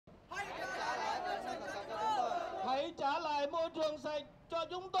Hãy trả lại môi trường sạch cho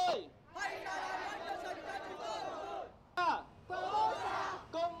chúng tôi.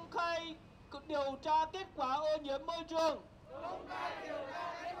 Công khai điều tra kết quả ô nhiễm môi trường.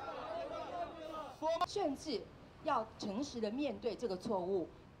 甚至要诚实的面对这个错误，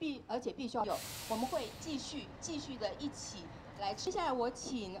而且必须要有，我们会继续的一起来。接下来我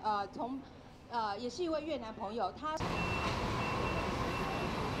请也是一位越南朋友，他。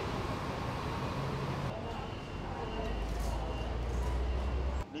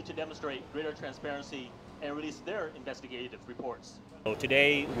Need to demonstrate greater transparency and release their investigative reports. So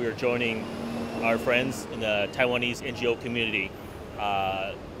today we are joining our friends in the Taiwanese NGO community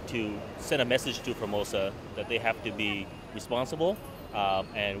to send a message to Formosa that they have to be responsible,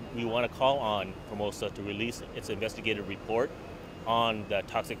 and we want to call on Formosa to release its investigative report on the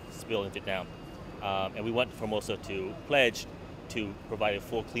toxic spill in Vietnam. And we want Formosa to pledge to provide a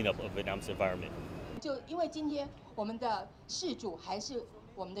full cleanup of Vietnam's environment. 就因为今天我们的事主还是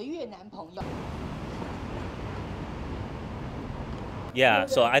我们的越南朋友。Yeah,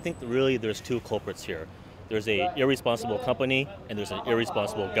 so I think really there's two culprits here. There's an irresponsible company and there's an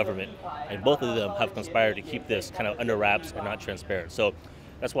irresponsible government. And both of them have conspired to keep this kind of under wraps and not transparent. So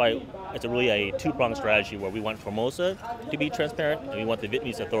that's why it's really a two-pronged strategy where we want Formosa to be transparent and we want the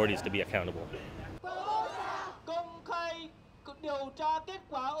Vietnamese authorities to be accountable. Công khai điều tra kết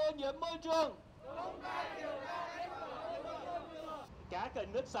quả ô nhiễm môi trường. Cá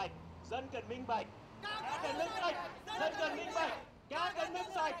cần nước sạch, dân cần minh bạch. Cá cần nước sạch, dân cần minh bạch. Cá cần nước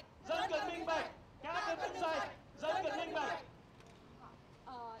sạch, dân cần minh bạch. Cá cần nước sạch, dân cần minh bạch.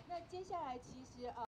 那接下来其实